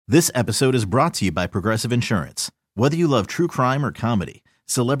This episode is brought to you by Progressive Insurance. Whether you love true crime or comedy,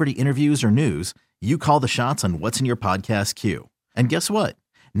 celebrity interviews or news, you call the shots on what's in your podcast queue. And guess what?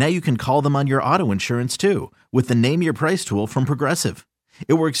 Now you can call them on your auto insurance too with the Name Your Price tool from Progressive.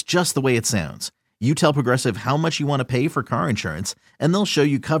 It works just the way it sounds. You tell Progressive how much you want to pay for car insurance, and they'll show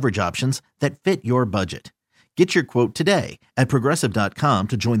you coverage options that fit your budget. Get your quote today at Progressive.com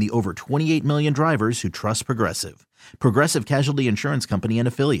to join the over 28 million drivers who trust Progressive. Progressive Casualty Insurance Company and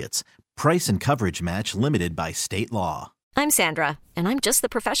Affiliates. Price and coverage match limited by state law. I'm Sandra, and I'm just the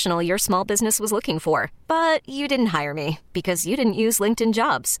professional your small business was looking for. But you didn't hire me because you didn't use LinkedIn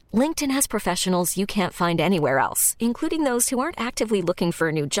Jobs. LinkedIn has professionals you can't find anywhere else, including those who aren't actively looking for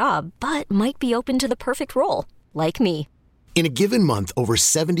a new job, but might be open to the perfect role, like me. In a given month, over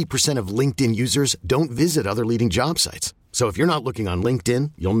 70% of LinkedIn users don't visit other leading job sites. So if you're not looking on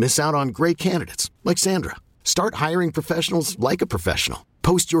LinkedIn, you'll miss out on great candidates like Sandra. Start hiring professionals like a professional.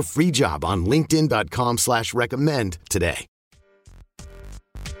 Post your free job on linkedin.com/recommend today.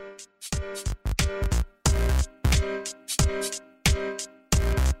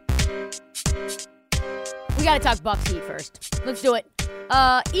 We got to talk Bucks Heat first. Let's do it.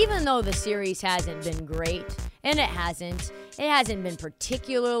 Even though the series hasn't been great, and it hasn't been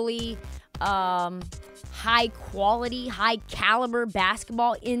particularly high quality, high caliber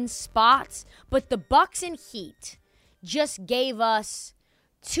basketball in spots, but the Bucks and Heat just gave us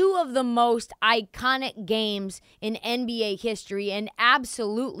two of the most iconic games in NBA history and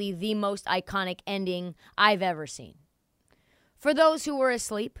absolutely the most iconic ending I've ever seen. For those who were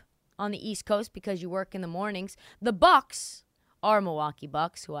asleep on the East Coast because you work in the mornings, the Bucks are Milwaukee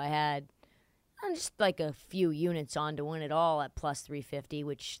Bucks, who I had just like a few units on to win it all at plus 350,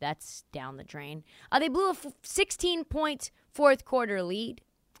 which that's down the drain. They blew a 16-point fourth quarter lead.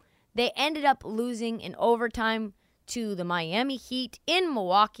 They ended up losing in overtime to the Miami Heat in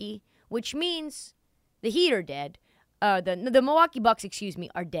Milwaukee, which means the Heat are dead. The Milwaukee Bucks,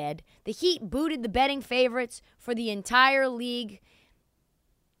 are dead. The Heat booted the betting favorites for the entire league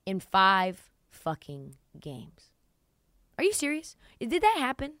in 5 fucking games. Are you serious? Did that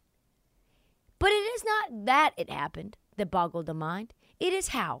happen? But it is not that it happened that boggled the mind. It is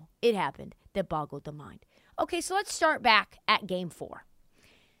how it happened that boggled the mind. Okay, so let's start back at Game 4.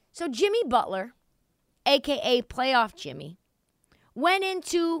 So Jimmy Butler, a.k.a. Playoff Jimmy, went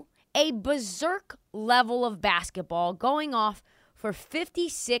into a berserk level of basketball, going off for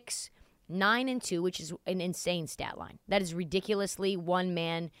 56, 9-2, which is an insane stat line. That is ridiculously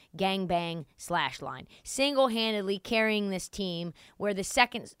one-man gangbang slash line. Single-handedly carrying this team, where the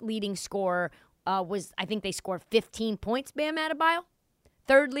second leading scorer was, I think they scored 15 points, Bam Adebayo.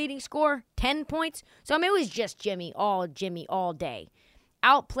 Third leading scorer, 10 points. So, it was just Jimmy all day.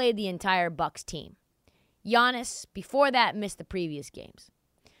 Outplayed the entire Bucks team. Giannis, before that, missed the previous games.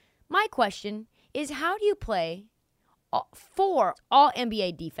 My question is, how do you play 4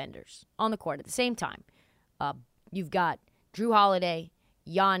 all-NBA defenders on the court at the same time? You've got Drew Holiday,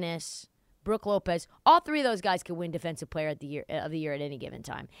 Giannis, Brook Lopez. All 3 of those guys could win Defensive Player of the Year at any given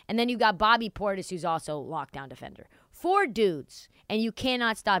time. And then you got Bobby Portis, who's also lockdown defender. 4 dudes, and you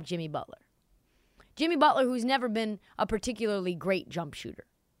cannot stop Jimmy Butler. Jimmy Butler, who's never been a particularly great jump shooter.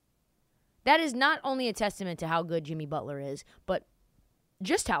 That is not only a testament to how good Jimmy Butler is, but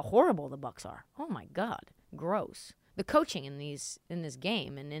just how horrible the Bucks are. Oh my God, gross. The coaching in this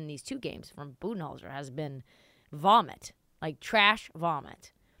game and in these 2 games from Budenholzer has been vomit, like trash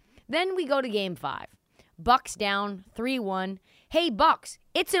vomit. Then we go to Game 5. Bucks down 3-1. Hey, Bucks,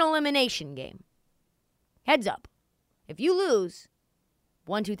 it's an elimination game. Heads up. If you lose,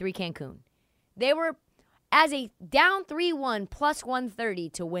 1-2-3 Cancun. They were as a down 3-1 plus 130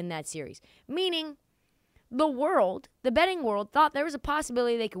 to win that series. Meaning the betting world, thought there was a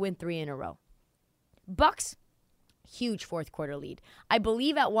possibility they could win 3 in a row. Bucks, huge fourth quarter lead. I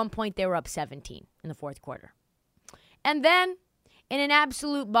believe at one point they were up 17 in the fourth quarter. And then, in an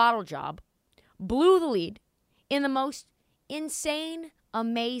absolute bottle job, blew the lead in the most insane,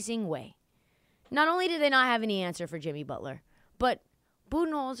 amazing way. Not only did they not have any answer for Jimmy Butler, but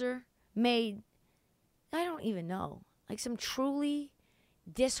Budenholzer made, I don't even know, like some truly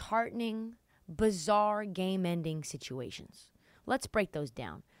disheartening, bizarre game-ending situations. Let's break those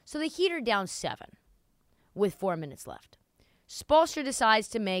down. So the Heat are down 7 with 4 minutes left. Spoelstra decides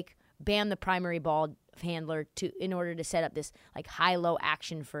to make Bam the primary ball handler in order to set up this like high-low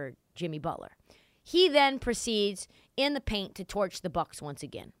action for Jimmy Butler. He then proceeds in the paint to torch the Bucks once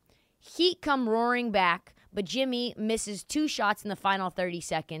again. Heat come roaring back, but Jimmy misses 2 shots in the final 30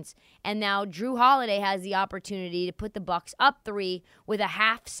 seconds, and now Drew Holiday has the opportunity to put the Bucks up 3 with a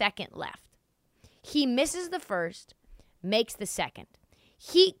half second left. He misses the first, makes the second.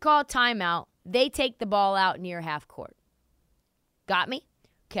 Heat call timeout. They take the ball out near half court. Got me?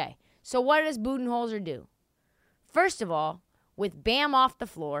 Okay. So what does Budenholzer do? First of all, with Bam off the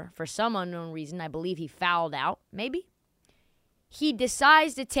floor, for some unknown reason, I believe he fouled out, maybe, he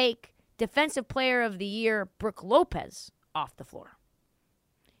decides to take Defensive Player of the Year Brook Lopez off the floor.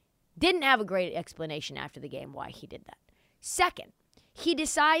 Didn't have a great explanation after the game why he did that. Second, he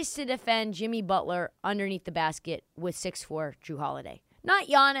decides to defend Jimmy Butler underneath the basket with 6'4" Jrue Holiday. Not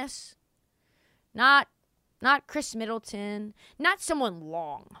Giannis, not Chris Middleton, not someone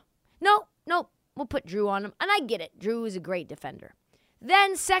long. No, we'll put Jrue on him. And I get it. Jrue is a great defender.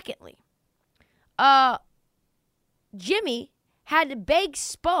 Then secondly, Jimmy had to beg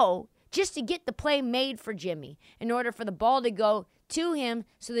Spo just to get the play made for Jimmy in order for the ball to go to him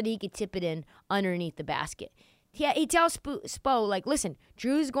so that he could tip it in underneath the basket. He tells Spo, like, listen,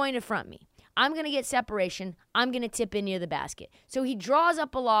 Drew's going to front me. I'm going to get separation. I'm going to tip in near the basket. So he draws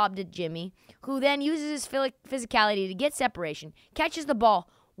up a lob to Jimmy, who then uses his physicality to get separation, catches the ball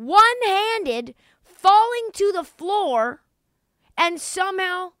one-handed, falling to the floor, and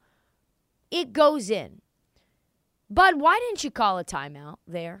somehow it goes in. Bud, why didn't you call a timeout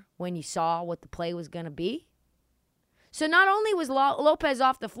there when you saw what the play was going to be? So not only was Lopez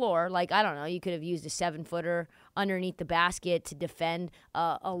off the floor, like, I don't know, you could have used a 7-footer underneath the basket to defend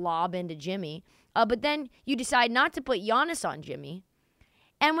a lob into Jimmy, but then you decide not to put Giannis on Jimmy.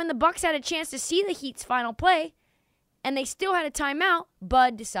 And when the Bucks had a chance to see the Heat's final play, and they still had a timeout,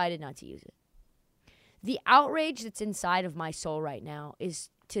 Bud decided not to use it. The outrage that's inside of my soul right now is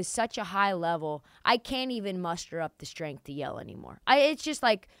to such a high level, I can't even muster up the strength to yell anymore. It's just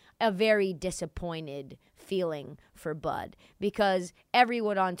like a very disappointed feeling for Bud because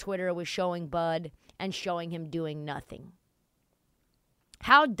everyone on Twitter was showing Bud and showing him doing nothing.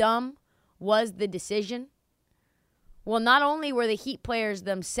 How dumb was the decision? Well, not only were the Heat players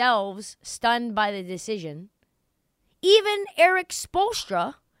themselves stunned by the decision, even Eric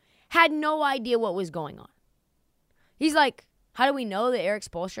Spoelstra had no idea what was going on. He's like, how do we know that Eric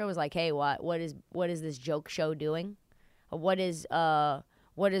Spoelstra was like, hey, what is this joke show doing? What is our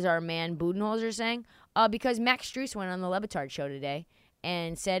man Budenholzer saying? Because Max Strus went on the Le Batard show today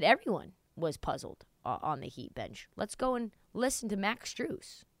and said everyone was puzzled on the Heat bench. Let's go and listen to Max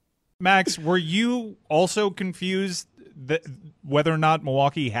Strus. Max, were you also confused whether or not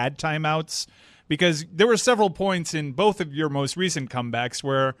Milwaukee had timeouts? Because there were several points in both of your most recent comebacks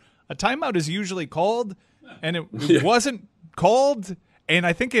where a timeout is usually called and it wasn't called, and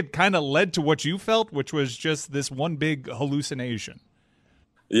I think it kind of led to what you felt, which was just this one big hallucination.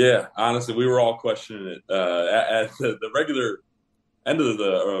 Yeah, honestly, we were all questioning it. At the regular end of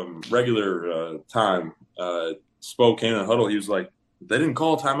the regular time, Spo came in the huddle. He was like, they didn't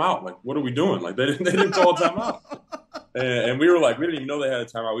call a timeout. Like, what are we doing? Like, they didn't call a timeout. And we were like, we didn't even know they had a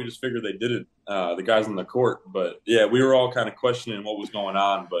timeout. We just figured they didn't, the guys on the court. But, yeah, we were all kind of questioning what was going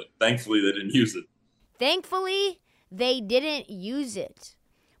on, but thankfully they didn't use it. Thankfully, they didn't use it.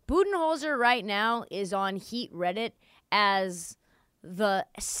 Budenholzer right now is on Heat Reddit as the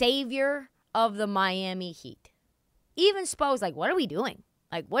savior of the Miami Heat. Even Spo's like, what are we doing?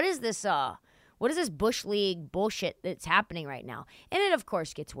 Like, what is this Bush League bullshit that's happening right now? And it, of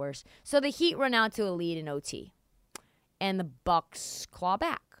course, gets worse. So the Heat run out to a lead in OT. And the Bucks claw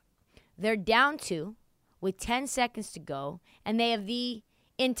back. They're down 2 with 10 seconds to go, and they have the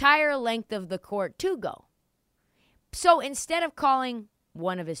entire length of the court to go. So instead of calling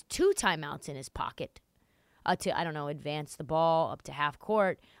one of his 2 timeouts in his pocket to, advance the ball up to half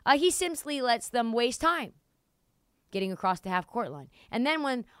court, he simply lets them waste time getting across the half court line. And then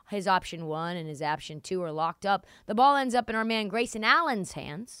when his option 1 and his option 2 are locked up, the ball ends up in our man Grayson Allen's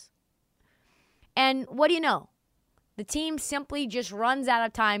hands. And what do you know? The team simply just runs out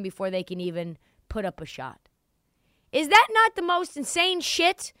of time before they can even put up a shot. Is that not the most insane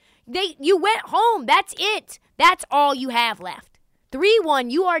shit? You went home. That's it. That's all you have left.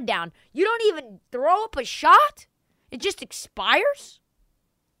 3-1, you are down. You don't even throw up a shot? It just expires?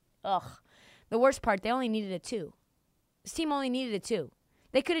 Ugh. The worst part, they only needed a 2. This team only needed a 2.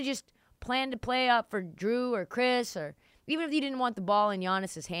 They could have just planned to play up for Jrue or Chris, or even if you didn't want the ball in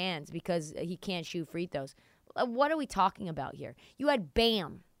Giannis's hands because he can't shoot free throws. What are we talking about here? You had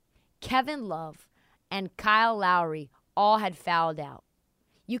Bam, Kevin Love, and Kyle Lowry all had fouled out.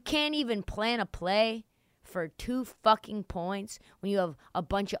 You can't even plan a play for 2 fucking points when you have a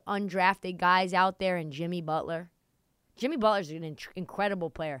bunch of undrafted guys out there and Jimmy Butler. Jimmy Butler's an incredible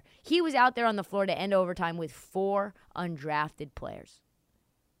player. He was out there on the floor to end overtime with 4 undrafted players.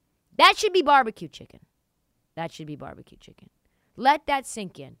 That should be barbecue chicken. That should be barbecue chicken. Let that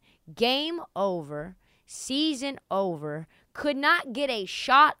sink in. Game over. Season over. could not get a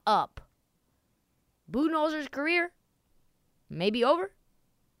shot up. Budenholzer's career may be over.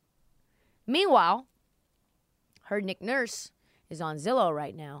 Meanwhile, heard Nick Nurse is on Zillow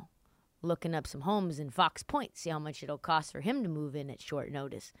right now looking up some homes in Fox Point, see how much it'll cost for him to move in at short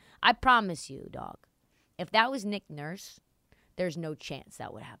notice. I promise you, dog, if that was Nick Nurse, there's no chance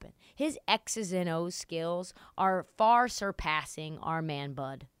that would happen. His X's and O's skills are far surpassing our man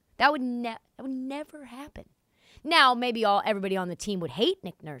Bud. That would never happen. Now, maybe everybody on the team would hate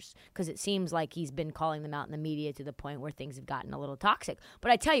Nick Nurse because it seems like he's been calling them out in the media to the point where things have gotten a little toxic.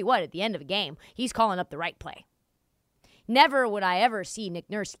 But I tell you what, at the end of the game, he's calling up the right play. Never would I ever see Nick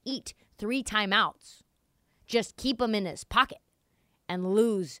Nurse eat 3 timeouts, just keep them in his pocket, and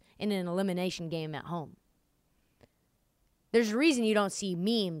lose in an elimination game at home. There's a reason you don't see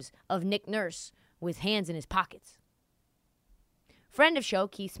memes of Nick Nurse with hands in his pockets. Friend of show,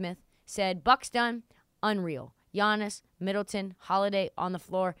 Keith Smith, said, Bucks done, unreal. Giannis, Middleton, Holiday on the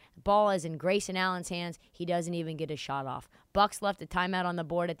floor. The ball is in Grayson Allen's hands. He doesn't even get a shot off. Bucks left a timeout on the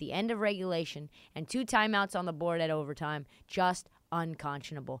board at the end of regulation and 2 timeouts on the board at overtime. Just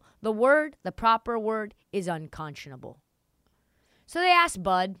unconscionable. The proper word is unconscionable. So they asked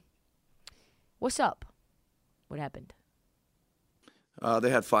Bud, what's up? What happened?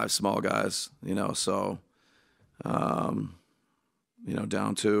 They had 5 small guys, so, down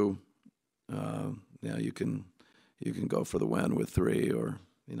 2, you can go for the win with 3, or,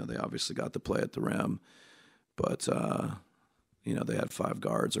 they obviously got the play at the rim, but, they had 5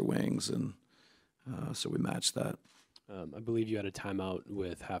 guards or wings, and so we matched that. I believe you had a timeout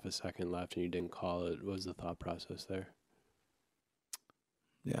with half a second left and you didn't call it. What was the thought process there?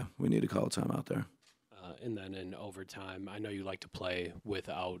 Yeah, we need to call a timeout there. And then in overtime, I know you like to play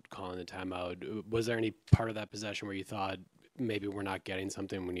without calling the timeout. Was there any part of that possession where you thought maybe we're not getting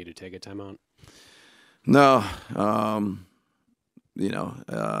something, we need to take a timeout? No.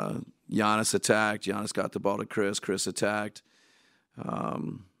 Giannis attacked. Giannis got the ball to Chris. Chris attacked.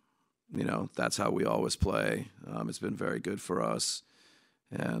 That's how we always play. It's been very good for us.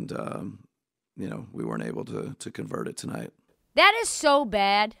 And, we weren't able to convert it tonight. That is so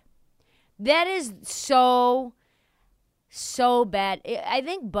bad. That is so bad. I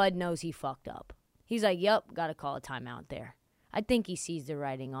think Bud knows he fucked up. He's like, yep, got to call a timeout there. I think he sees the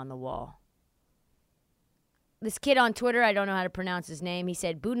writing on the wall. This kid on Twitter, I don't know how to pronounce his name, he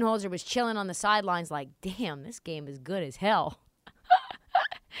said Budenholzer was chilling on the sidelines like, damn, this game is good as hell.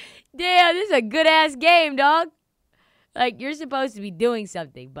 Damn, this is a good-ass game, dog. Like, you're supposed to be doing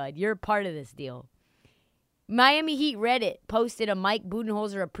something, Bud. You're a part of this deal. Miami Heat Reddit posted a Mike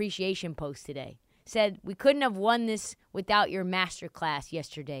Budenholzer appreciation post today. Said, we couldn't have won this without your masterclass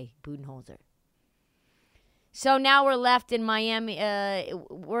yesterday, Budenholzer. So now we're left in Miami.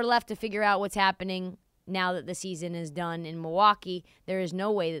 We're left to figure out what's happening now that the season is done in Milwaukee. There is no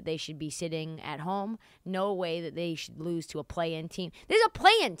way that they should be sitting at home. No way that they should lose to a play-in team. There's a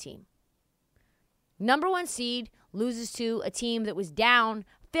play-in team. Number 1 seed loses to a team that was down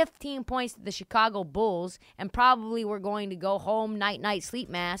 15 points to the Chicago Bulls and probably were going to go home night-night sleep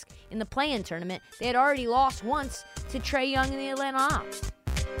mask in the play-in tournament. They had already lost once to Trae Young and the Atlanta Hawks.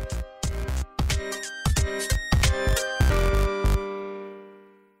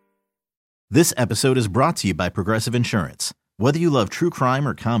 This episode is brought to you by Progressive Insurance. Whether you love true crime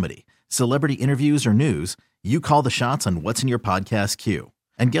or comedy, celebrity interviews or news, you call the shots on what's in your podcast queue.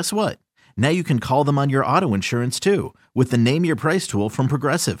 And guess what? Now you can call them on your auto insurance too with the Name Your Price tool from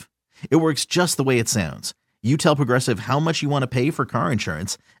Progressive. It works just the way it sounds. You tell Progressive how much you want to pay for car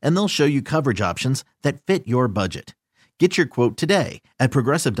insurance, and they'll show you coverage options that fit your budget. Get your quote today at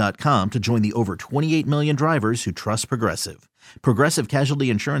Progressive.com to join the over 28 million drivers who trust Progressive. Progressive Casualty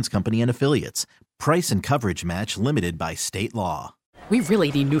Insurance Company and Affiliates. Price and coverage match limited by state law. We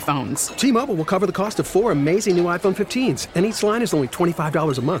really need new phones. T-Mobile will cover the cost of 4 amazing new iPhone 15s, and each line is only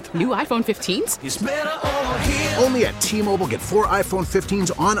 $25 a month. New iPhone 15s? It's better over here. Only at T-Mobile, get 4 iPhone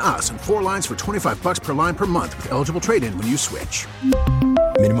 15s on us and 4 lines for $25 per line per month with eligible trade-in when you switch.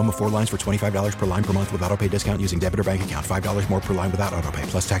 Minimum of 4 lines for $25 per line per month with autopay discount using debit or bank account. $5 more per line without autopay,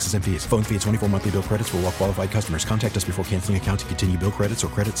 plus taxes and fees. Phone fee at 24 monthly bill credits for well-qualified customers. Contact us before canceling account to continue bill credits or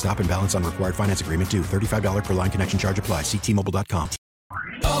credit stop and balance on required finance agreement due. $35 per line connection charge applies. See T-Mobile.com.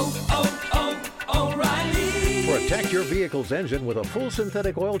 O'Reilly. Protect your vehicle's engine with a full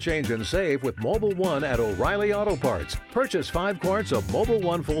synthetic oil change and save with Mobile One at O'Reilly Auto Parts. Purchase 5 quarts of Mobile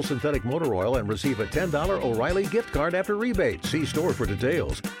One full synthetic motor oil and receive a $10 O'Reilly gift card after rebate. See store for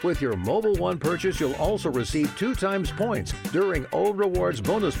details. With your Mobile One purchase, you'll also receive 2 times points during O Rewards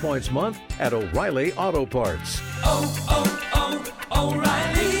Bonus Points Month at O'Reilly Auto Parts.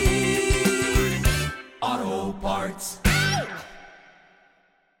 O'Reilly Auto Parts.